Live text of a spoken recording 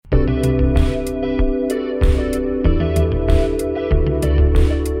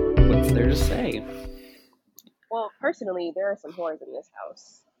personally, there are some whores in this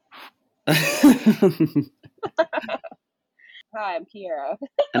house. Hi, I'm Kiera.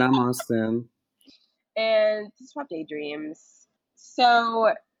 And I'm Austin. And this is Pop Daydreams.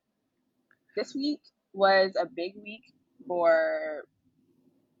 So, this week was a big week for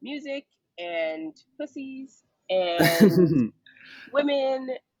music and pussies and women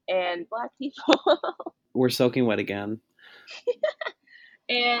and Black people. We're soaking wet again.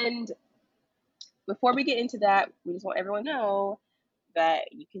 And before we get into that, we just want everyone to know that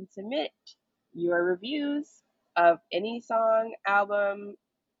you can submit your reviews of any song, album,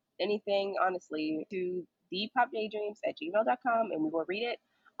 anything, honestly, to thepopdaydreams@gmail.com, and we will read it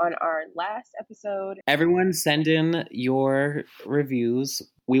on our last episode. Everyone send in your reviews.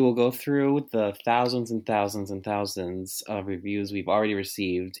 We will go through the thousands and thousands and thousands of reviews we've already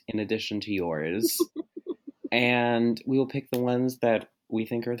received in addition to yours. And we will pick the ones that we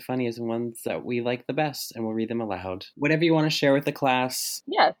think are the funniest and ones that we like the best, and we'll read them aloud. Whatever you want to share with the class.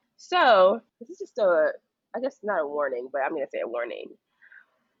 Yeah. So, this is just I guess not a warning, but I'm going to say a warning.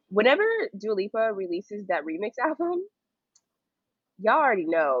 Whenever Dua Lipa releases that remix album, y'all already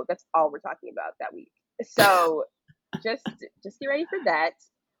know that's all we're talking about that week. So just get ready for that,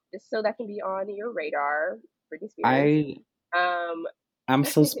 just so that can be on your radar. Britney Spears. I'm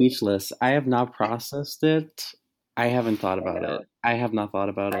so speechless. I have not processed it. I haven't thought about it. I have not thought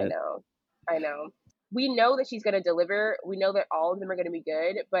about it. I know. We know that she's going to deliver. We know that all of them are going to be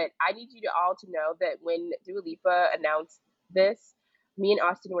good. But I need you all to know that when Dua Lipa announced this, me and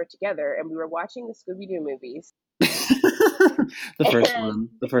Austin were together and we were watching the Scooby-Doo movies. The first one.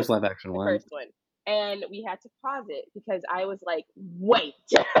 The first live action one. The first one. And we had to pause it because I was like, wait.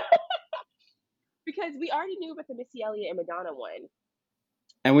 Because we already knew about the Missy Elliott and Madonna one.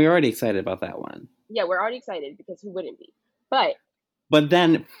 And we were already excited about that one. Yeah, we're already excited because who wouldn't be? But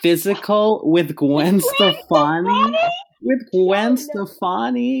then Physical with Gwen Stefani? With Gwen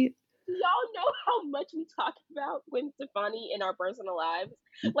Stefani? Do y'all know how much we talk about Gwen Stefani in our personal lives?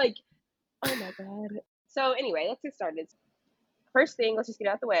 Like, oh my God. So anyway, let's get started. First thing, let's just get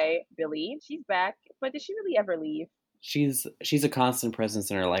out the way. Billie, she's back, but did she really ever leave? She's a constant presence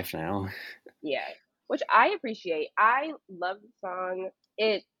in her life now. Yeah, which I appreciate. I love the song.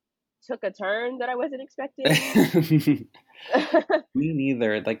 It took a turn that I wasn't expecting. Me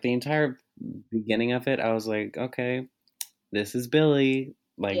neither. Like the entire beginning of it, I was like, okay, this is Billie.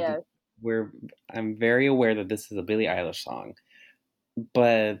 Like I'm very aware that this is a Billie Eilish song.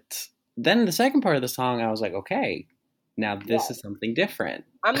 But then the second part of the song, I was like, okay, now this is something different.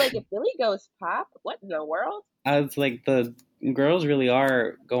 I'm like, if Billie goes pop, what in the world? I was like, the girls really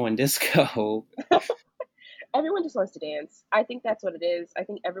are going disco. Everyone just wants to dance. I think that's what it is. I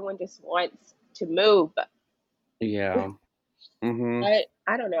think everyone just wants to move. Yeah. Mm-hmm.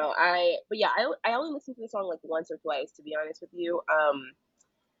 I don't know. I only listened to the song like once or twice, to be honest with you.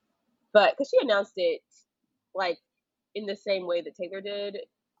 But because she announced it like in the same way that Taylor did,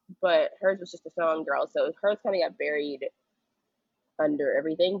 but hers was just a song, girl. So hers kind of got buried under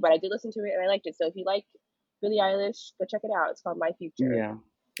everything. But I did listen to it and I liked it. So if you like Billie Eilish, go check it out. It's called My Future. Yeah.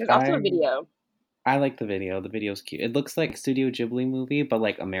 There's also a video. I like the video. The video's cute. It looks like a Studio Ghibli movie, but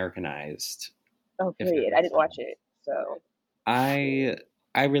like Americanized. Oh, period. I didn't watch it, so. I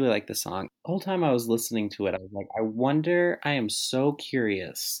really like the song. The whole time I was listening to it, I was like, I am so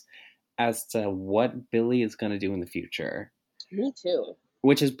curious as to what Billie is going to do in the future. Me too.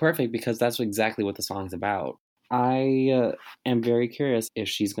 Which is perfect because that's exactly what the song's about. I am very curious if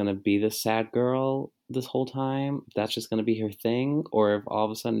she's going to be the sad girl this whole time. That's just going to be her thing. Or if all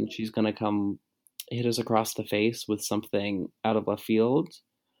of a sudden she's going to come hit us across the face with something out of left field.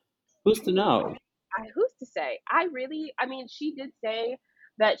 Who's to know? Who's to say? She did say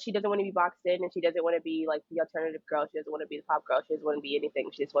that she doesn't want to be boxed in and she doesn't want to be like the alternative girl. She doesn't want to be the pop girl. She doesn't want to be anything.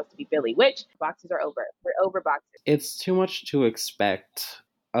 She just wants to be Billie, which boxes are over. We're over boxes. It's too much to expect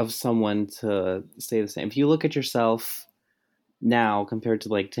of someone to stay the same. If you look at yourself now compared to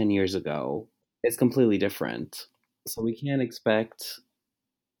like 10 years ago, it's completely different. So we can't expect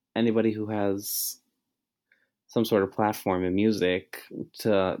anybody who has some sort of platform in music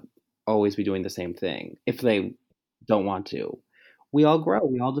to always be doing the same thing if they don't want to. We all grow,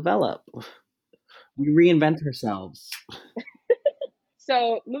 we all develop, we reinvent ourselves.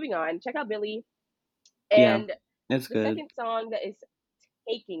 So moving on, check out Billie. And it's good. The second song that is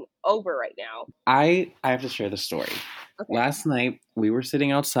taking over right now. I have to share the story. Okay. Last night we were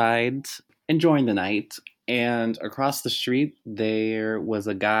sitting outside enjoying the night, and across the street there was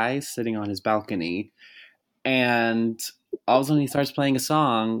a guy sitting on his balcony, and all of a sudden he starts playing a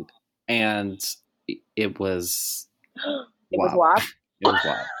song, and it was WAP. It was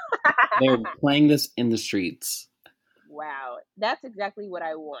WAP. They were playing this in the streets. wow, that's exactly what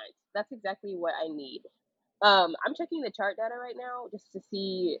I want. That's exactly what I need. I'm checking the chart data right now just to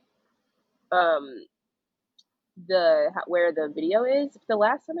see um where the video is. The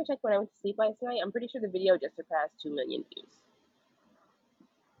last time I checked when I went to sleep last night, I'm pretty sure the video just surpassed 2 million views.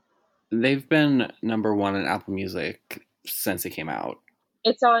 They've been number one in Apple Music since it came out.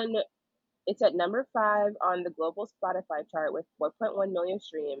 It's on. It's at number 5 on the global Spotify chart with 4.1 million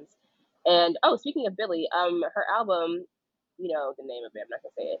streams. And oh, speaking of Billie, her album, you know the name of it, I'm not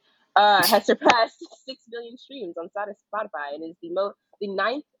gonna say it, has surpassed 6 million streams on Spotify and is the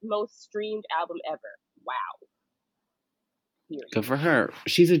ninth most streamed album ever. Wow. Period. Good for her.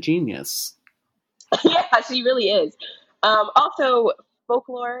 She's a genius. Yeah, she really is. Also,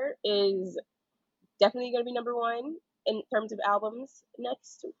 Folklore is definitely going to be number 1 in terms of albums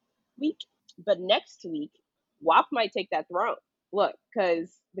next week. But next week, WAP might take that throne. Look, because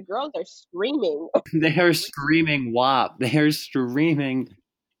the girls are screaming. They are streaming WAP. They are streaming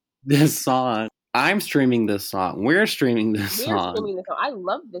this song. I'm streaming this song. We're streaming this We're song. streaming this song. I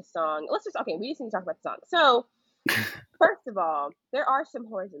love this song. We just need to talk about the song. So, first of all, there are some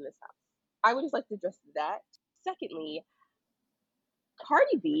whores in this house. I would just like to address that. Secondly,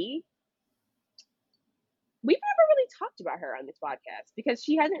 Cardi B, we've never really talked about her on this podcast because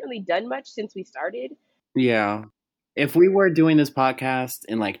she hasn't really done much since we started. Yeah. If we were doing this podcast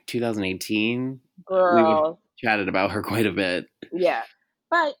in like 2018, Girl, we would have chatted about her quite a bit. Yeah.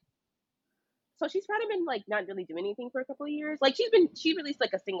 But so she's kind of been like not really doing anything for a couple of years. Like she released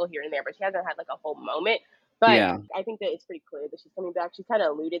like a single here and there, but she hasn't had like a whole moment. But Yeah. I think that it's pretty clear that she's coming back. She's kind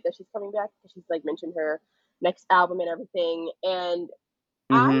of alluded that she's coming back because she's like mentioned her next album and everything. And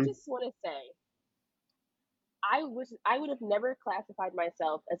I just want to say, I would have never classified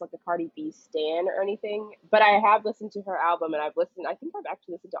myself as like a Cardi B stan or anything, but I have listened to her album and I think I've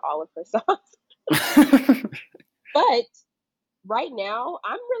actually listened to all of her songs. But right now,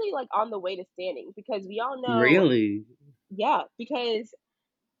 I'm really like on the way to standing because we all know. Really? Yeah, because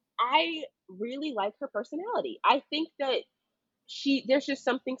I really like her personality. I think that there's just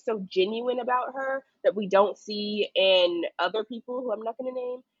something so genuine about her that we don't see in other people who I'm not going to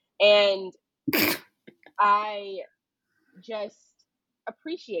name. And I just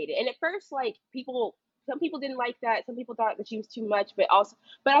appreciate it. And at first, like some people didn't like that. Some people thought that she was too much, but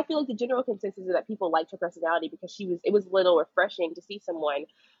I feel like the general consensus is that people liked her personality because it was a little refreshing to see someone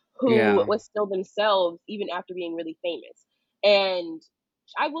who was still themselves even after being really famous. And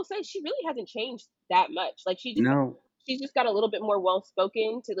I will say she really hasn't changed that much. Like she's just got a little bit more well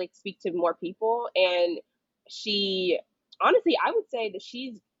spoken to like speak to more people. And she honestly, I would say that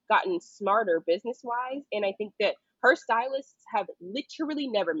she's gotten smarter business wise. And I think that her stylists have literally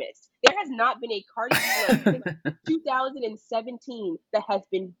never missed. There has not been a Cardi B since 2017 that has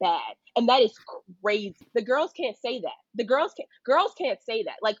been bad, and that is crazy. The girls can't say that. The girls can't say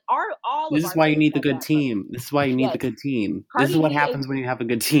that. Like This is why you need the good team. This is why you need the good team. This is what happens when you have a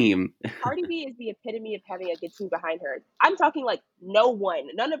good team. Cardi B is the epitome of having a good team behind her. I'm talking like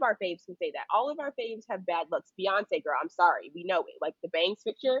none of our faves can say that. All of our faves have bad looks. Beyonce, girl, I'm sorry, we know it. Like the bangs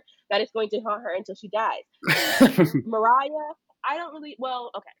picture, that is going to haunt her until she dies. Mariah, I don't really. Well,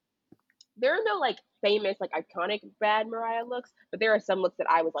 okay. There are no like famous, like iconic bad Mariah looks, but there are some looks that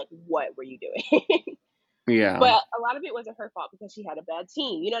I was like, what were you doing? Yeah. But a lot of it wasn't her fault because she had a bad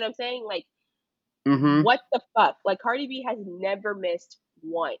team. You know what I'm saying? Like, what the fuck? Like, Cardi B has never missed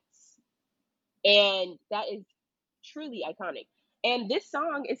once. And that is truly iconic. And this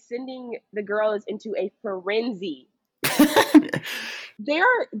song is sending the girls into a frenzy. There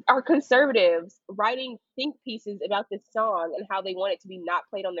are conservatives writing think pieces about this song and how they want it to be not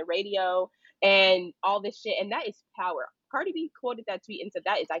played on the radio and all this shit. And that is power. Cardi B quoted that tweet and said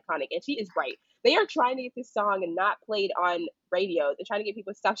that is iconic. And she is right. They are trying to get this song and not played on radio. They're trying to get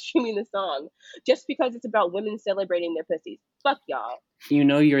people to stop streaming the song just because it's about women celebrating their pussies. Fuck y'all. You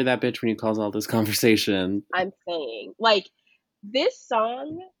know you're that bitch when you cause all this conversation. I'm saying. Like, this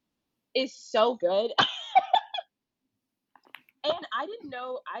song is so good. And I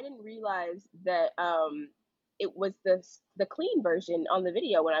didn't realize that it was the clean version on the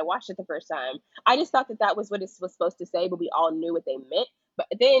video when I watched it the first time. I just thought that was what it was supposed to say, but we all knew what they meant. But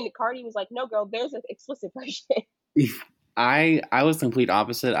then Cardi was like, "No, girl, there's an explicit version." I was the complete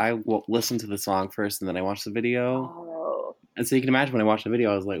opposite. I listened to the song first and then I watched the video. Oh. And so you can imagine when I watched the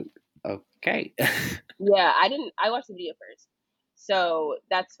video, I was like, okay. Yeah, I watched the video first. So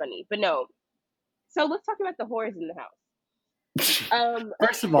that's funny. But no. So let's talk about the whores in the house.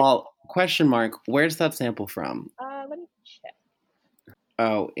 First of all, question mark, where's that sample from? Let me check.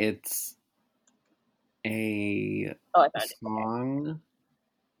 Oh, it's a song. Okay.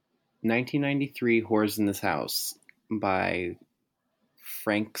 1993, Whores in This House. by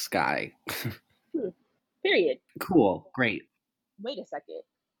Frank Sky. Period. Cool. Great. Wait a second.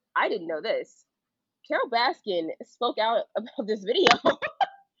 I didn't know this. Carol Baskin spoke out about this video.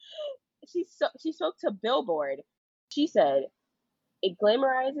 She spoke to Billboard. She said, "It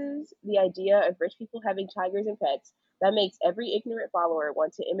glamorizes the idea of rich people having tigers and pets that makes every ignorant follower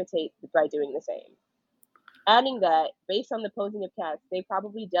want to imitate by doing the same." Adding that, based on the posing of cats, they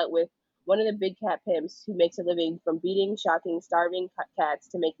probably dealt with one of the big cat pimps who makes a living from beating, shocking, starving cats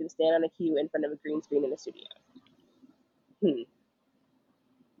to make them stand on a queue in front of a green screen in a studio.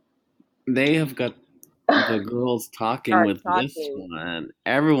 They have got the girls talking Are with this talking. one.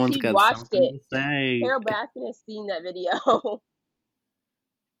 Everyone's She got watched something it. to say. Carol Baskin has seen that video.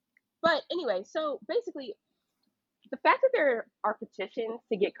 But anyway, so basically, the fact that there are petitions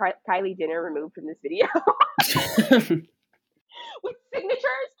to get Kylie Jenner removed from this video with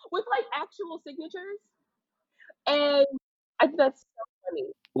signatures, with like actual signatures, and I think that's so funny.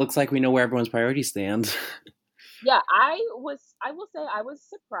 Looks like we know where everyone's priorities stand. Yeah, I will say I was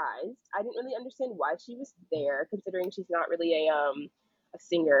surprised. I didn't really understand why she was there, considering she's not really a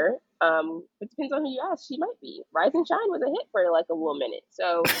singer. It depends on who you ask. She might be. Rise and Shine was a hit for like a little minute.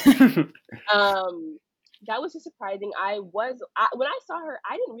 So that was just surprising. When I saw her,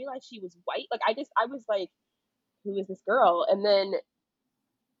 I didn't realize she was white. Like I was like, who is this girl? And then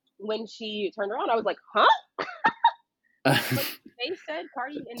when she turned around, I was like, huh? But they said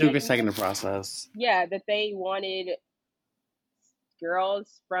Cardi and took a Megan, second to process. yeah, that they wanted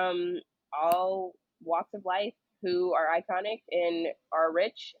girls from all walks of life who are iconic and are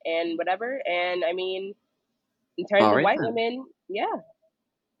rich and whatever. And I mean, in terms All of right, white then. women, yeah,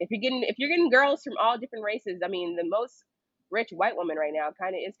 if you're getting girls from all different races, I mean, the most rich white woman right now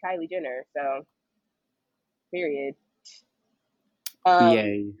kind of is Kylie Jenner. So, period.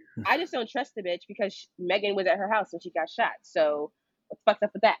 Yay. I just don't trust the bitch because Megan was at her house when she got shot. So, what's fucked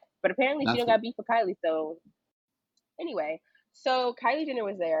up with that? But apparently, she That's don't got beef with Kylie. So, anyway, so Kylie Jenner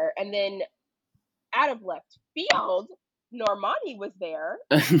was there, and then out of left field, Normani was there.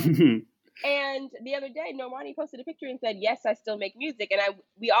 And the other day, Normani posted a picture and said, "Yes, I still make music." And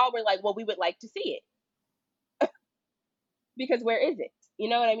we all were like, "Well, we would like to see it." Because where is it? You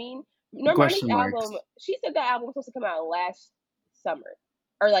know what I mean? Normani's Question marks. album, she said that album was supposed to come out last summer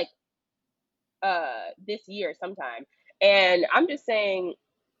or like this year sometime. And I'm just saying,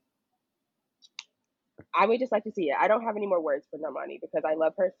 I would just like to see it. I don't have any more words for Normani because I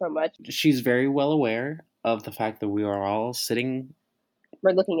love her so much. She's very well aware of the fact that we are all sitting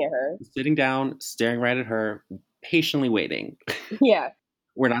We're looking at her. down, staring right at her, patiently waiting. Yeah.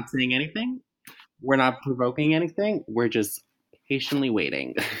 We're not saying anything. We're not provoking anything. We're just patiently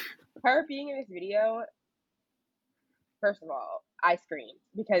waiting. Her being in this video, first of all, I screamed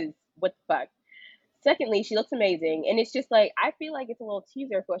because what the fuck? Secondly, she looks amazing, and it's just like I feel like it's a little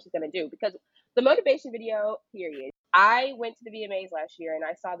teaser for what she's gonna do because the motivation video, period. I went to the VMAs last year and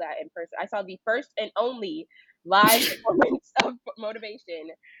I saw that in person. I saw the first and only live performance of Motivation,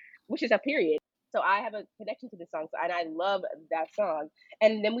 which is a period. So I have a connection to this song, and I love that song.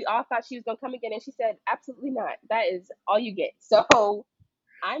 And then we all thought she was gonna come again, and she said, "Absolutely not. That is all you get." So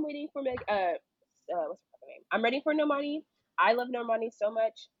I'm waiting for what's her name? I'm ready for Normani. I love Normani so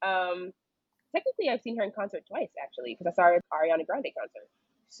much. Technically, I've seen her in concert twice actually because I saw her at Ariana Grande concert.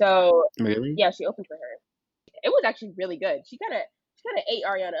 So Really? yeah, she opened for her. It was actually really good. She kind of ate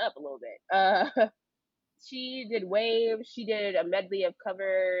Ariana up a little bit. She did waves. She did a medley of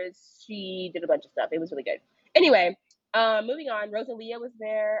covers. She did a bunch of stuff. It was really good. Anyway, moving on. Rosalia was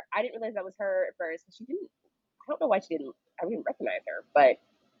there. I didn't realize that was her at first. She didn't. I don't know why she didn't. I didn't recognize her, but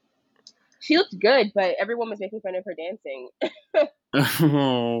she looked good. But everyone was making fun of her dancing.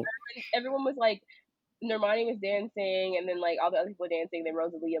 Oh. Everyone was like, Normani was dancing, and then like all the other people dancing. Then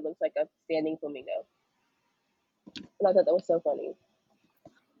Rosalia looks like a standing flamingo, and I thought that was so funny.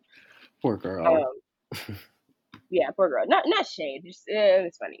 Poor girl. Yeah, poor girl. Not shade. Just it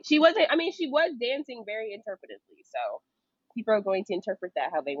was funny. She wasn't. I mean, she was dancing very interpretively. So people are going to interpret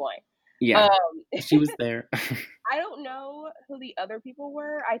that how they want. Yeah, she was there. I don't know who the other people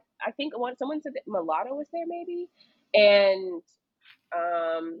were. I think someone said that Mulatto was there maybe, and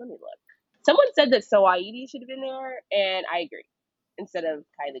let me look. Someone said that Saweetie should have been there, and I agree. Instead of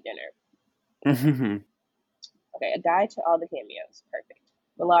Kylie Jenner. Okay, a guide to all the cameos. Perfect.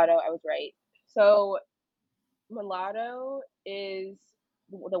 Mulatto, I was right. So Mulatto is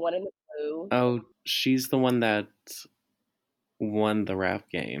the one in the blue. Oh, she's the one that won the rap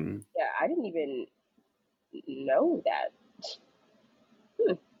game. Yeah, I didn't even know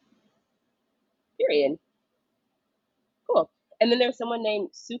that. Period. Cool. And then there's someone named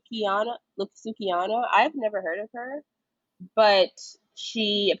Sukiana. Look, Sukiana. I've never heard of her, but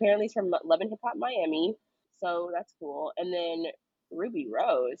she apparently is from Love and Hip Hop Miami, so that's cool. And then Ruby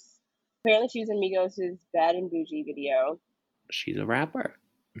Rose. Apparently, she was in Migos' Bad and Bougie video. She's a rapper.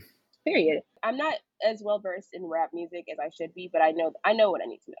 Period. I'm not as well versed in rap music as I should be, but I know what I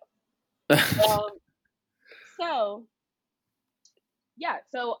need to know. So yeah,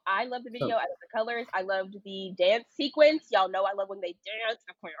 so I love the video. I love the colors. I loved the dance sequence. Y'all know I love when they dance,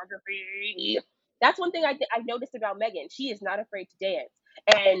 the choreography. That's one thing I noticed about Megan. She is not afraid to dance,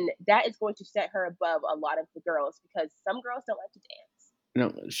 and that is going to set her above a lot of the girls because some girls don't like to dance.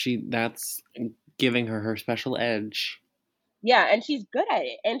 No, that's giving her special edge. Yeah, and she's good at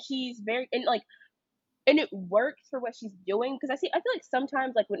it, and she's very and it works for what she's doing because I feel like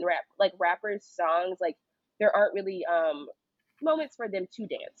sometimes like when rappers songs like there aren't really moments for them to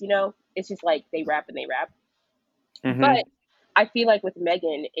dance, you know? It's just like they rap and they rap. Mm-hmm. But I feel like with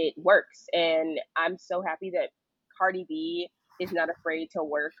Megan, it works. And I'm so happy that Cardi B is not afraid to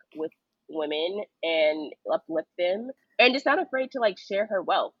work with women and uplift them and just not afraid to like share her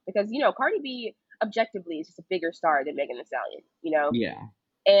wealth because, you know, Cardi B objectively is just a bigger star than Megan Thee Stallion, you know? Yeah.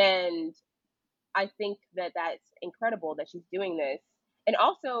 And I think that that's incredible that she's doing this. And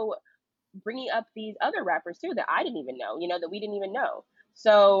also, bringing up these other rappers too that I didn't even know, you know, that we didn't even know.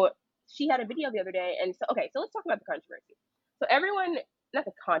 So she had a video the other day, and so okay, so let's talk about the controversy. So everyone, not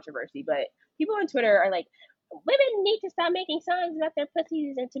the controversy, but people on Twitter are like, women need to stop making songs about their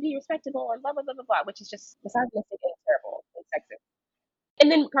pussies and to be respectable and blah blah blah blah blah, which is just misogynistic and terrible and sexist. And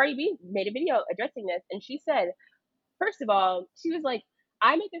then Cardi B made a video addressing this, and she said, first of all, she was like,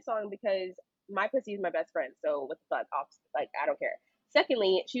 I make this song because my pussy is my best friend. So what the fuck? Like, I don't care.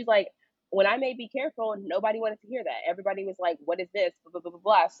 Secondly, she's like, when I made Be Careful, nobody wanted to hear that. Everybody was like, what is this? Blah, blah, blah, blah,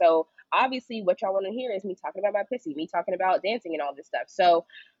 blah. So obviously what y'all want to hear is me talking about my pussy, me talking about dancing and all this stuff. So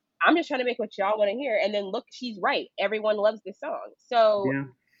I'm just trying to make what y'all want to hear. And then look, she's right. Everyone loves this song. So yeah.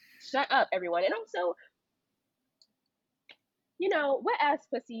 Shut up, everyone. And also, you know, wet ass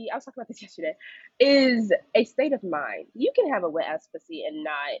pussy, I was talking about this yesterday, is a state of mind. You can have a wet ass pussy and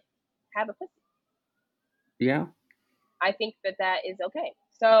not have a pussy. Yeah. I think that is okay.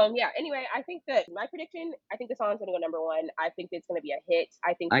 So yeah, anyway, I think that my prediction, I think the song's gonna go number one. I think it's gonna be a hit.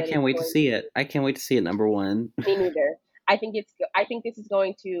 I think I can't wait to see it. I can't wait to see it number one. Me neither. I think this is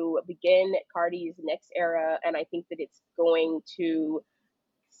going to begin Cardi's next era, and I think that it's going to.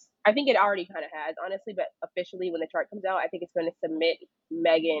 I think it already kind of has, honestly, but officially when the chart comes out, I think it's going to submit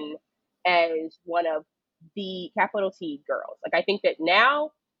Megan as one of the capital T girls. Like I think that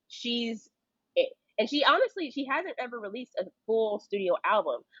now she's it. And she honestly, she hasn't ever released a full studio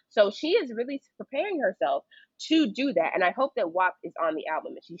album. So she is really preparing herself to do that. And I hope that WAP is on the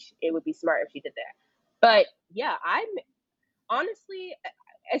album. And it would be smart if she did that. But yeah, I'm honestly,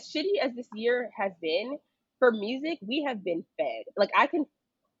 as shitty as this year has been, for music, we have been fed. Like I can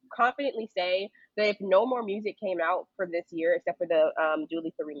confidently say that if no more music came out for this year, except for the Dua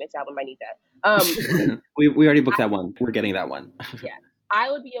Lipa remix album, I need that. We already booked that one. We're getting that one. Yeah,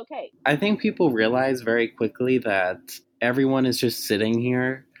 I would be okay. I think people realize very quickly that everyone is just sitting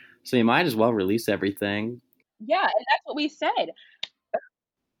here, so you might as well release everything. Yeah, and that's what we said.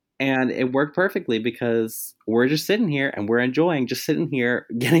 And it worked perfectly because we're just sitting here and we're enjoying just sitting here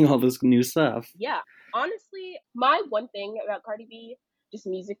getting all this new stuff. Yeah, honestly, my one thing about Cardi B, just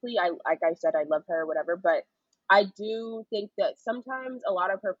musically, like I said, I love her, whatever, but I do think that sometimes a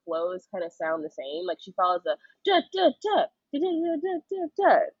lot of her flows kind of sound the same. Like she follows a da da da da da da da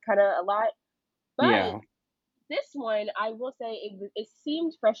da kind of a lot. But yeah. This one, I will say, it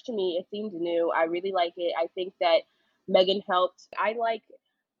seemed fresh to me. It seemed new. I really like it. I think that Megan helped. I like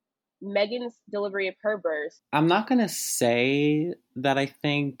Megan's delivery of her verse. I'm not going to say that I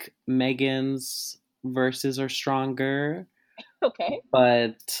think Megan's verses are stronger. Okay.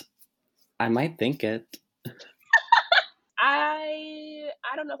 But I might think it.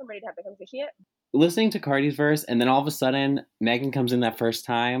 I don't know if I'm ready to have that conversation yet. Listening to Cardi's verse and then all of a sudden Megan comes in that first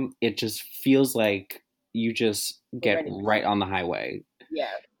time, it just feels like you just get right on the highway. Yeah.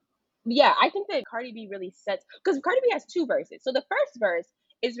 Yeah, I think that Cardi B really sets, because Cardi B has two verses. So the first verse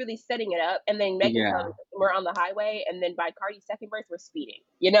is really setting it up, and then Megan comes, we're on the highway, and then by Cardi's second verse, we're speeding.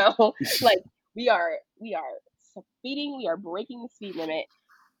 You know, like we are speeding, we are breaking the speed limit.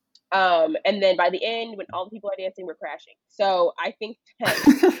 And then by the end, when all the people are dancing, we're crashing. So I think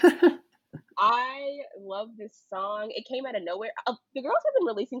that I love this song. It came out of nowhere. The girls have been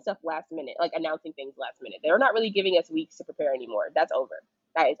releasing stuff last minute, like announcing things last minute. They're not really giving us weeks to prepare anymore. That's over.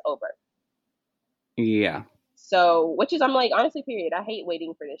 That is over. Yeah. So, which is, I'm like, honestly, period. I hate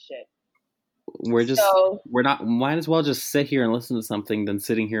waiting for this shit. So we're not, might as well just sit here and listen to something than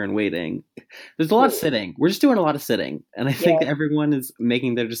sitting here and waiting. There's a lot of sitting. We're just doing a lot of sitting. And I think everyone is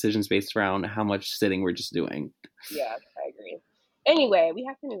making their decisions based around how much sitting we're just doing. Yeah, I agree. Anyway, we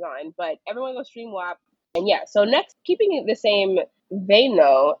have to move on, but everyone go stream WAP. And yeah, so next, keeping it the same vein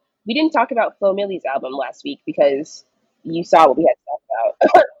though, we didn't talk about Flo Milli's album last week because you saw what we had to talk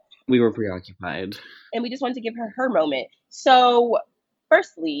about. We were preoccupied. And we just wanted to give her moment. So,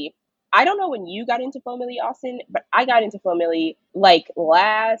 firstly, I don't know when you got into Flo Milli, Austin, but I got into Flo Milli like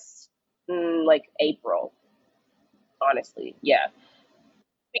last, April. Honestly, yeah.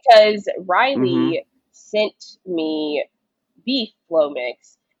 Because Riley sent me Beef Flow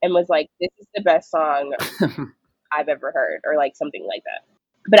Mix and was like, this is the best song I've ever heard, or like something like that.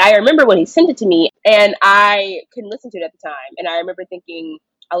 But I remember when he sent it to me, and I couldn't listen to it at the time. And I remember thinking,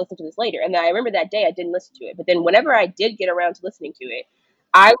 I'll listen to this later. And then I remember that day I didn't listen to it. But then whenever I did get around to listening to it,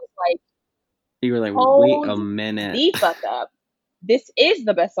 I was like, you were like, wait a minute. The fuck up. This is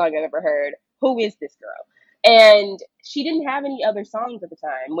the best song I've ever heard. Who is this girl? And she didn't have any other songs at the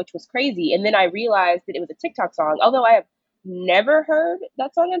time, which was crazy. And then I realized that it was a TikTok song, although I have never heard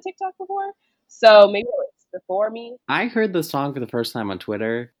that song on TikTok before. So maybe it was before me. I heard the song for the first time on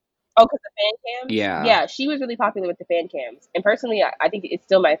Twitter. Oh, because the fan cams? Yeah. Yeah, she was really popular with the fan cams. And personally, I think it's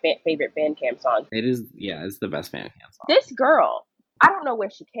still my favorite fan cam song. It is, yeah, it's the best fan cam song. This girl, I don't know where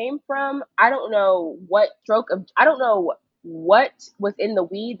she came from. I don't know I don't know what was in the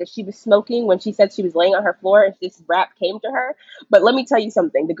weed that she was smoking when she said she was laying on her floor and this rap came to her. But let me tell you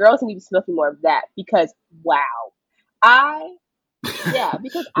something. The girls need to be smoking more of that because, wow.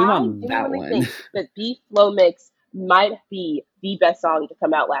 Because I genuinely think that Beef Flow Mix might be the best song to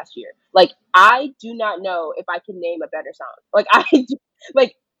come out last year. Like, I do not know if I can name a better song.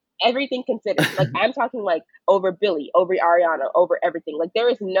 Like, everything considered. Like, I'm talking like over Billie, over Ariana, over everything. Like, there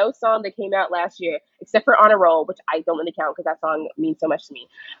is no song that came out last year except for On a Roll, which I don't really count because that song means so much to me,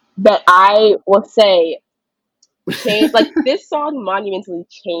 that I will say changed. Like, this song monumentally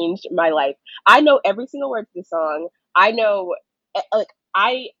changed my life. I know every single word to this song. I know, like,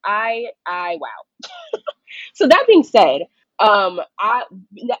 wow. So that being said, I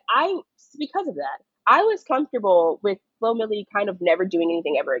because of that, I was comfortable with Flo Milli kind of never doing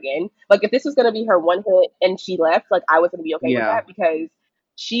anything ever again. Like, if this was going to be her one hit and she left, like, I was going to be okay with that because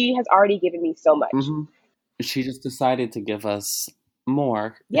she has already given me so much. Mm-hmm. She just decided to give us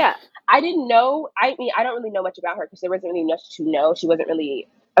more. Yeah. I didn't know. I mean, I don't really know much about her because there wasn't really much to know. She wasn't really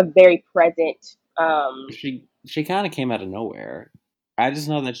a very present. She kind of came out of nowhere. I just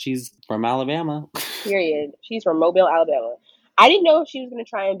know that she's from Alabama. Period. She's from Mobile, Alabama. I didn't know if she was going to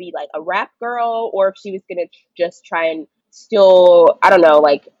try and be like a rap girl or if she was going to just try and still, I don't know,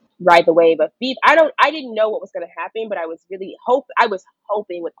 like ride the wave of Beef. I didn't know what was going to happen, but I was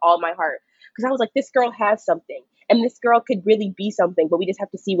hoping with all my heart because I was like, this girl has something and this girl could really be something, but we just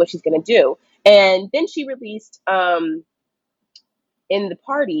have to see what she's going to do. And then she released In the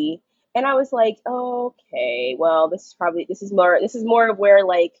Party. And I was like, okay, well, this is more of where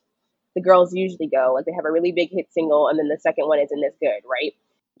like the girls usually go. Like, they have a really big hit single and then the second one isn't as good, right?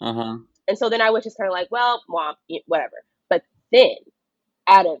 Uh-huh. And so then I was just kind of like, well, whatever. But then,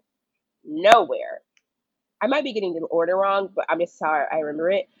 out of nowhere, I might be getting the order wrong, but I'm just sorry, I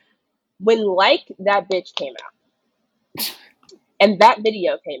remember it. When Like That Bitch came out, and that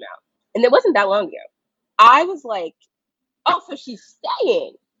video came out, and it wasn't that long ago, I was like, oh, so she's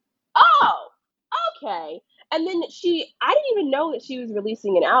staying. Oh, okay. And then I didn't even know that she was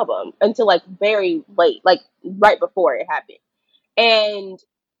releasing an album until like very late, like right before it happened. And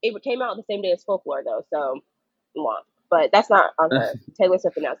it came out the same day as Folklore though, so long. But that's not on her. Taylor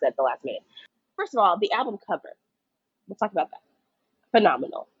Swift announced that at the last minute. First of all, the album cover. Let's talk about that.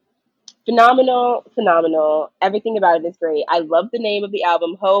 Phenomenal. Everything about it is great. I love the name of the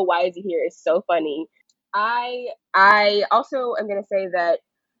album. Ho, Why Is He Here? Is so funny. I also am gonna say that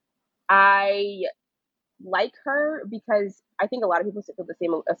I like her because I think a lot of people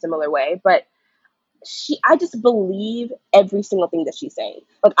feel a similar way, but I just believe every single thing that she's saying.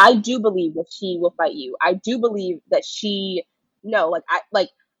 Like, I do believe that she will fight you. I do believe that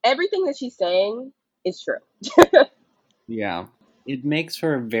everything that she's saying is true. Yeah. It makes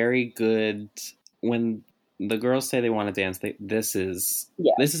for a very good, when the girls say they want to dance, this is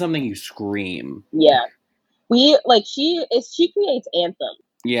something you scream. Yeah. She creates anthem.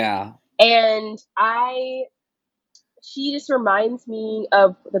 Yeah. And she just reminds me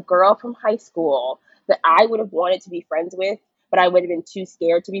of the girl from high school that I would have wanted to be friends with, but I would have been too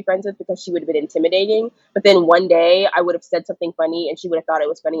scared to be friends with because she would have been intimidating. But then one day I would have said something funny and she would have thought it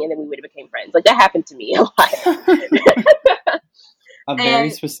was funny and then we would have become friends. Like, that happened to me a lot.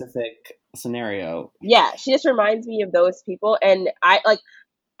 Very specific scenario. Yeah, she just reminds me of those people, and I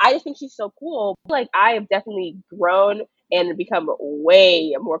just think she's so cool. Like I have definitely grown and become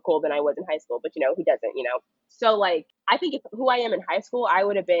way more cool than I was in high school, but who doesn't, So like I think if who I am in high school, I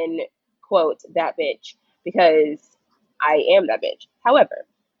would have been quote that bitch because I am that bitch. However,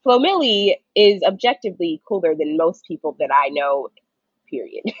 Flo Milli is objectively cooler than most people that I know,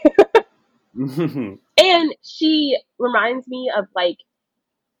 period. And she reminds me of like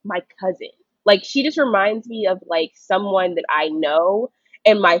my cousin. Like she just reminds me of like someone that I know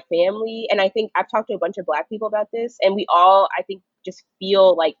and my family. And I think I've talked to a bunch of black people about this, and we all I think just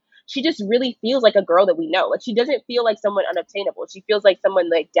feel like she just really feels like a girl that we know. Like she doesn't feel like someone unobtainable. She feels like someone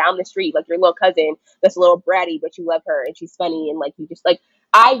like down the street, like your little cousin that's a little bratty, but you love her and she's funny and like you just like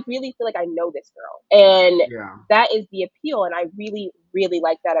I really feel like I know this girl. And Yeah. that is the appeal, and I really, really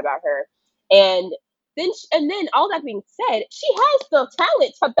like that about her. And then all that being said, she has the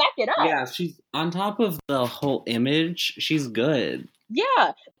talent to back it up. Yeah, she's on top of the whole image. She's good.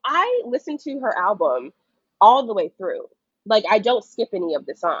 Yeah, I listened to her album all the way through. Like I don't skip any of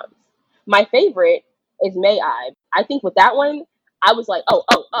the songs. My favorite is May I think with that one, I was like,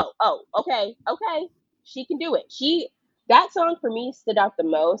 okay, okay, she can do it. That song for me stood out the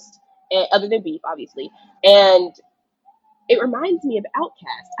most, other than Beef, obviously, and it reminds me of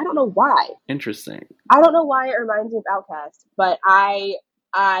Outkast. I don't know why. Interesting. I don't know why it reminds me of Outkast, but I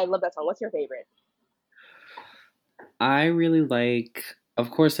love that song. What's your favorite? I really like,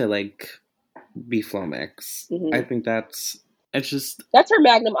 of course, I like B-Flow Mix. Mhm. I think that's just That's her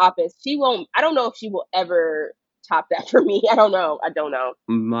magnum opus. She won't. I don't know if she will ever top that for me. I don't know.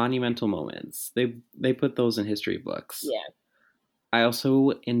 monumental moments. They put those in history books. Yeah. I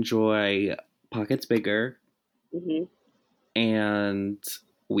also enjoy Pockets Bigger Hmm. and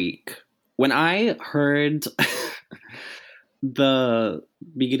Weak. When I heard the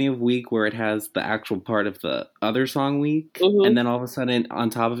beginning of Weak where it has the actual part of the other song Weak, Mhm. and then all of a sudden on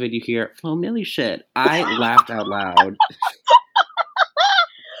top of it you hear Flo Milli shit, I laughed out loud.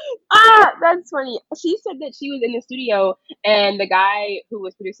 That's funny. She said that she was in the studio and the guy who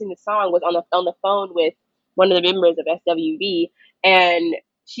was producing the song was on the phone with one of the members of SWV, and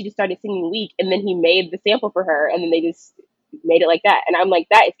she just started singing Weak, and then he made the sample for her, and then they just made it like that. And I'm like,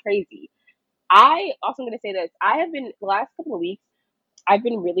 that is crazy. I also am going to say this. I have been the last couple of weeks. I've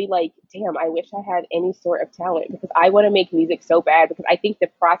been really like, damn, I wish I had any sort of talent because I want to make music so bad because I think the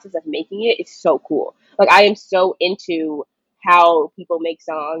process of making it is so cool. Like I am so into how people make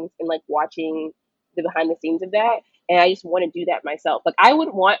songs and like watching the behind the scenes of that. And I just want to do that myself. Like I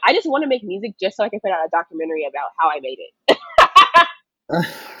just want to make music just so I can put out a documentary about how I made it.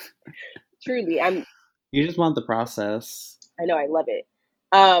 Truly, You just want the process. I know I love it.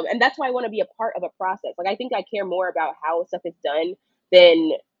 And that's why I want to be a part of a process. Like I think I care more about how stuff is done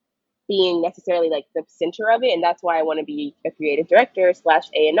than being necessarily like the center of it, and that's why I want to be a creative director slash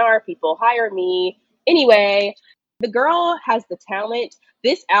A&R. People hire me anyway. The girl has the talent.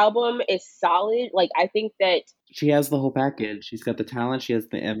 This album is solid. Like I think that She has the whole package. She's got the talent, she has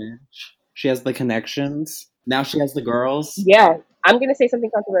the image, she has the connections. Now she has the girls. yeah, I'm gonna say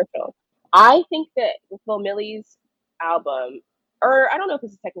something controversial. I think that with Flo Milli's album, or I don't know if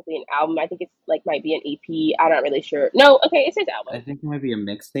this is technically an album. I think it's like might be an EP. I'm not really sure. No, okay, it says album. I think it might be a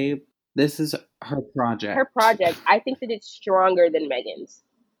mixtape. This is her project. Her project. I think that it's stronger than Megan's,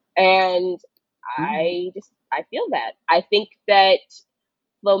 and I feel that. I think that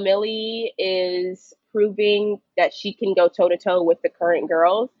Flo Milli is proving that she can go toe to toe with the current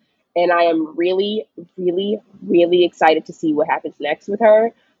girls, and I am really, really, really excited to see what happens next with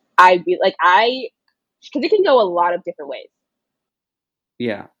her. Because it can go a lot of different ways.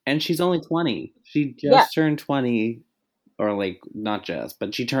 Yeah, and she's only 20. She just Yeah. turned 20, or like not just,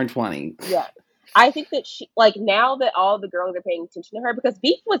 but she turned 20. Yeah. I think that she like now that all the girls are paying attention to her because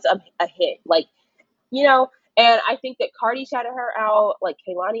Beef was a hit, like and I think that Cardi shouted her out, like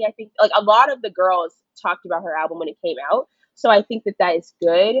Kehlani. I think like a lot of the girls talked about her album when it came out, so I think that that is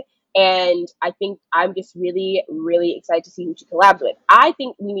good. And I think I'm just really, really excited to see who she collabs with. I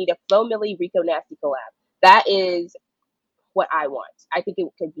think we need a Flo Milli Rico Nasty collab. That is what I want. I think it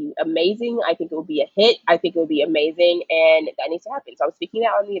could be amazing. I think it would be a hit. I think it would be amazing, and that needs to happen. So I'm speaking that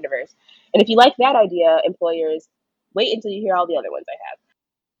on the universe. And if you like that idea, employers, wait until you hear all the other ones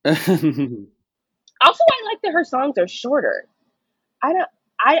I have. Also, I like that her songs are shorter. I don't.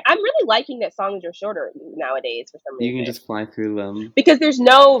 I'm really liking that songs are shorter nowadays for some reason. You can just fly through them because there's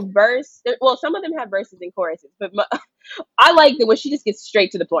no verse. Well, some of them have verses and choruses, but I like that when she just gets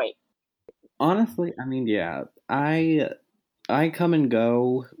straight to the point. Honestly, I mean, yeah, I come and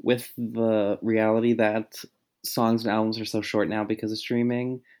go with the reality that songs and albums are so short now because of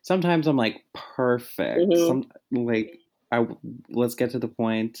streaming. Sometimes I'm like, perfect. Hmm. I let's get to the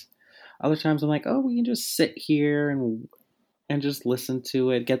point. Other times I'm like, oh, we can just sit here and just listen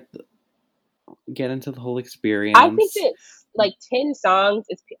to it, get into the whole I think experience. that like 10 songs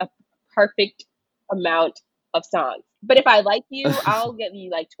is a perfect amount of songs. But if I like you, I'll give you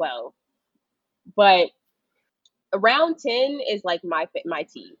like 12. But around 10 is like my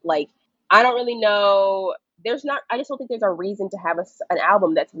tea. Like I don't really know. There's not. I just don't think there's a reason to have an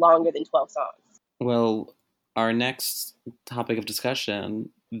album that's longer than 12 songs. Well, our next topic of discussion,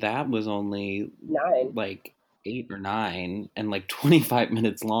 that was only 9. like 8 or 9 and like 25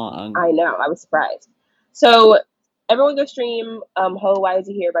 minutes long. I know. I was surprised. So everyone go stream Ho Why Is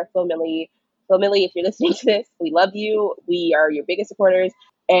He Here by Flo Milli. Flo Milli, if you're listening to this, we love you. We are your biggest supporters,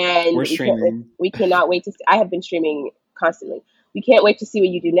 and We're streaming. we cannot wait to. I have been streaming constantly. We can't wait to see what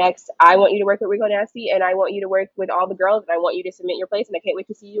you do next. I want you to work with Rico Nasty, and I want you to work with all the girls, and I want you to submit your place, and I can't wait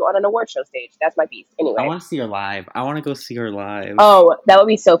to see you on an award show stage. That's my piece. I Anyway. want to see her live. I want to go see her live. Oh, that would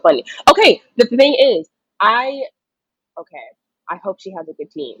be so funny. Okay, the thing is, okay, I hope she has a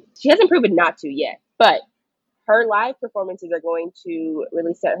good team. She hasn't proven not to yet, but her live performances are going to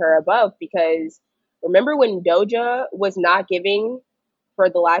really set her above because remember when Doja was not giving for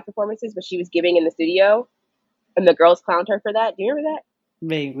the live performances, but she was giving in the studio and the girls clowned her for that? Do you remember that?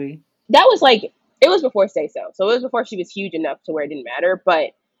 Vaguely. That was like, it was before Say So. So it was before she was huge enough to where it didn't matter.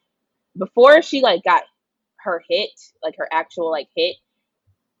 But before she like got her hit, like her actual like hit,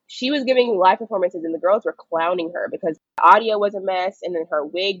 she was giving live performances and the girls were clowning her because the audio was a mess and then her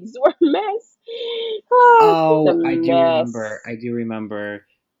wigs were a mess. Oh, she's a Oh, I do mess. remember. I do remember.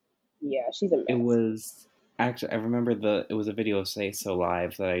 Yeah, she's a It mess. was actually I remember it was a video of Say So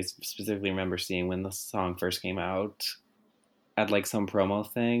Live that I specifically remember seeing when the song first came out at like some promo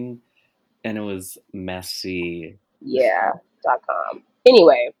thing, and it was messy. Yeah.com.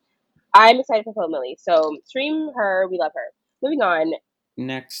 Anyway, I'm excited for Flo Milli. So stream her. We love her. Moving on.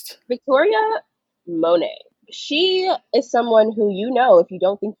 Next, Victoria Monet. She is someone who you know, if you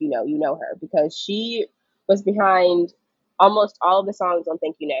don't think you know her because she was behind almost all of the songs on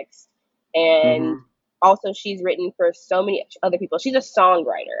Thank You Next. And hmm also she's written for so many other people. She's a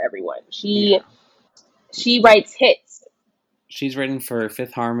songwriter, everyone. yeah, She writes hits. she's written for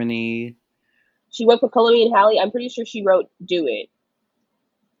Fifth Harmony. She worked with Chloe and Halle. I'm pretty sure she wrote Do It.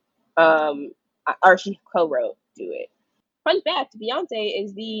 Um, or she co-wrote Do It. Fun fact: Beyonce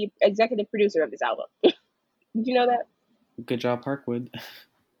is the executive producer of this album. Did you know that? Good job, Parkwood.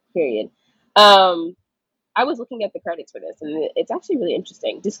 Period. I was looking at the credits for this, and it's actually really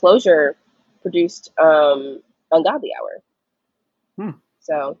interesting. Disclosure produced Ungodly Hour, Hmm.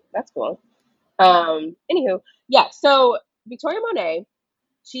 so that's cool. Anywho, yeah. So Victoria Monet,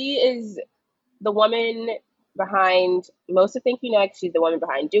 she is the woman behind most of Thank You Next. She's the woman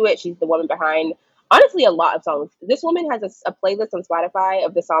behind Do It. She's the woman behind honestly a lot of songs. This woman has a playlist on Spotify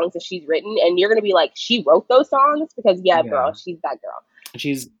of the songs that she's written, and you're gonna be like, she wrote those songs because yeah, Yeah, girl, she's that girl.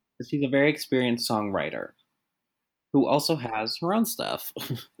 she's she's a very experienced songwriter who also has her own stuff.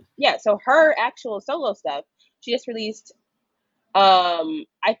 Yeah, so her actual solo stuff, she just released.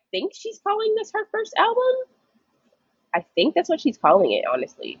 I think she's calling this her first album. I think that's what she's calling it,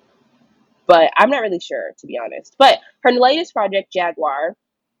 honestly. But I'm not really sure, to be honest. But her latest project, Jaguar,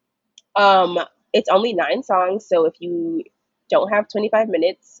 um, it's only 9 songs. So if you don't have 25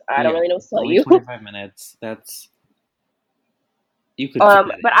 minutes, I don't Yeah, really know what to it's tell only you. 25 minutes. That's you could keep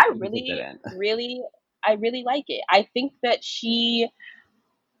that But in. You could fit that in. I really like it. I think that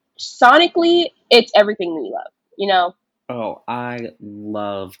sonically, it's everything we love. You know, Oh, I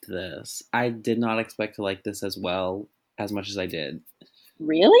loved this. I did not expect to like this as well as much as I did.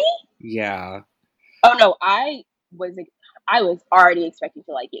 really? Yeah. Oh no, was I was already expecting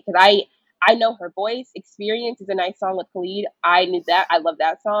to like it because I know her voice. Experience is a nice song with Khalid. I knew that. I love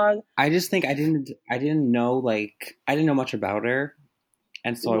that song. I just think I didn't know I didn't know much about her,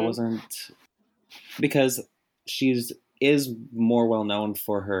 and so I Hmm. wasn't because she's is more well known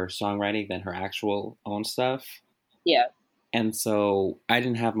for her songwriting than her actual own stuff. Yeah, And so I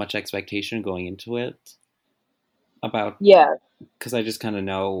didn't have much expectation going into it about yeah. because I just kind of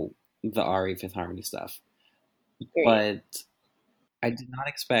know the Ari Fifth Harmony stuff. Period. But I did not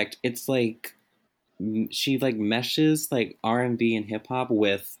expect it's like she like meshes like R&B and hip hop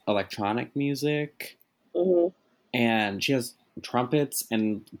with electronic music, Hmm. and she has trumpets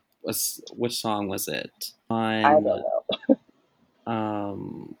and which song was it I don't on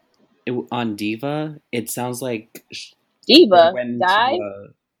know. on Diva? It sounds like they Diva, went into Dive. a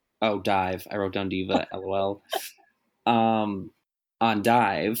oh dive. I wrote down Diva. LOL. Um, on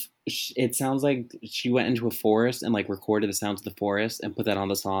Dive, it sounds like she went into a forest and like recorded the sounds of the forest and put that on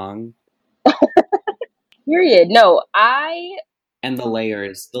the song. Period. No, And the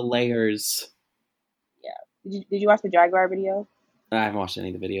layers. yeah. Did you watch the Jaguar video? I haven't watched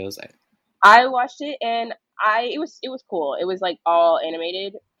any of the videos. I watched it and it was cool. It was like all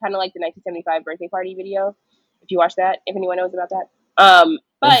animated, kind of like the 1975 birthday party video. If you watch that, if anyone knows about that.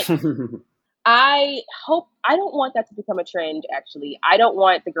 But I don't want that to become a trend. Actually, I don't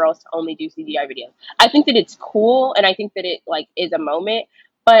want the girls to only do CGI videos. I think that it's cool, and I think that it like is a moment.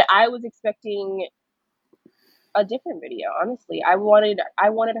 But I was expecting a different video. Honestly, I wanted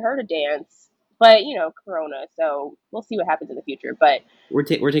her to dance, but Corona. So we'll see what happens in the future. But we're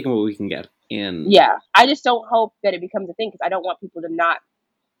taking what we can get. And yeah, I just don't hope that it becomes a thing because I don't want people to not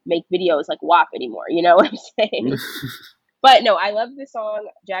make videos like WAP anymore. You know what I'm saying? But no, I love this song,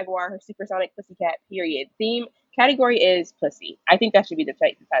 Jaguar, her supersonic pussycat, period. Theme category is pussy. I think that should be the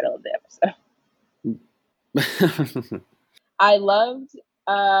title of the episode. I loved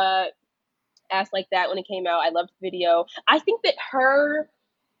Ass Like That when it came out. I loved the video. I think that her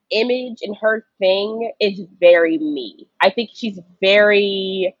image and her thing is very me. I think she's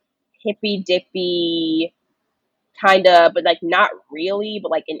very hippy dippy, kind of, but like not really,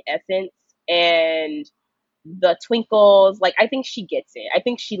 but like in essence. And the twinkles, like I think she gets it. I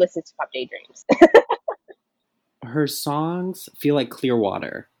think she listens to Pop Daydreams. Her songs feel like clear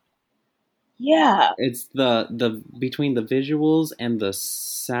water. Yeah. It's the between the visuals and the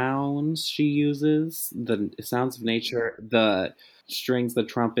sounds she uses, the sounds of nature, the strings, the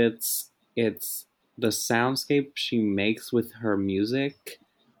trumpets, it's the soundscape she makes with her music.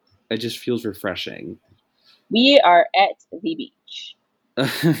 It just feels refreshing. We are at the beach.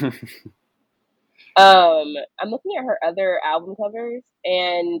 I'm looking at her other album covers,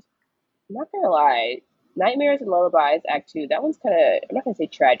 and I'm not gonna lie, Nightmares and Lullabies Act 2, that one's kind of, I'm not gonna say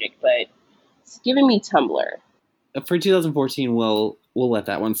tragic, but it's giving me Tumblr. For 2014, we'll let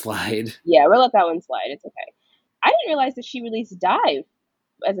that one slide. Yeah, we'll let that one slide. It's okay. I didn't realize that she released Dive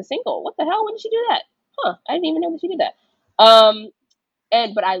as a single. What the hell? When did she do that? Huh? I didn't even know that she did that.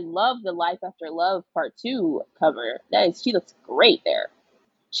 But I love the Life After Love Part 2 cover. She looks great there.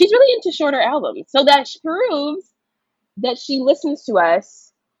 She's really into shorter albums, so that proves that she listens to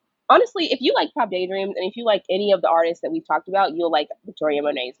us. Honestly, if you like Pop Daydreams and if you like any of the artists that we've talked about, you'll like Victoria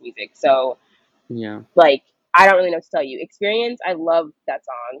Monet's music. So, yeah, like, I don't really know what to tell you. Experience, I love that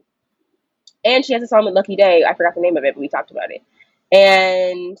song. And she has a song with Lucky Day. I forgot the name of it, but we talked about it.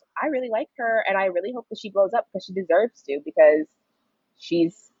 And I really like her, and I really hope that she blows up because she deserves to, because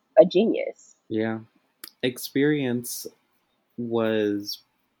she's a genius. Yeah. Experience was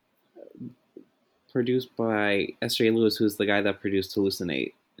produced by S.J. Lewis, who's the guy that produced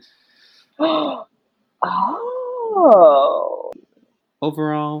Hallucinate. Oh.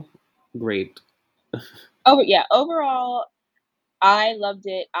 Overall, great. Overall, I loved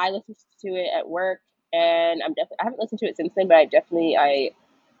it. I listened to it at work, and I haven't listened to it since then, but I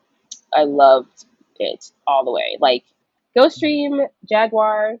loved it all the way. Like, go stream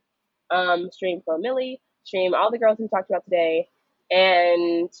Jaguar, stream Flo Milli, stream all the girls we talked about today,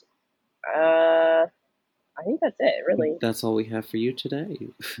 and I think that's it, really. That's all we have for you today.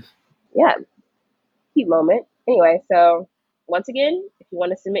 Yeah. Cute moment. Anyway, so once again, if you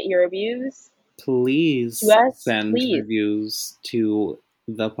want to submit your reviews, please to us, send reviews to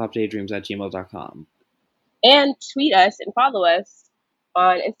thepopdaydreams@gmail.com. And tweet us and follow us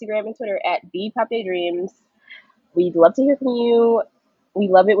on Instagram and Twitter at @thepopdaydreams. We'd love to hear from you. We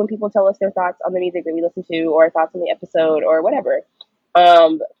love it when people tell us their thoughts on the music that we listen to, or thoughts on the episode, or whatever.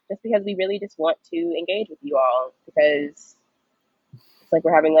 Just because we really just want to engage with you all, because it's like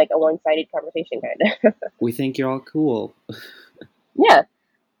we're having like a one-sided conversation, kind of. We think you're all cool. Yeah.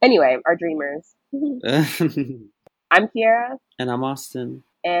 Anyway, our dreamers. I'm Kiara. And I'm Austin.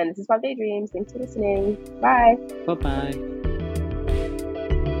 And this is Pop Daydreams. Thanks for listening. Bye. Bye-bye.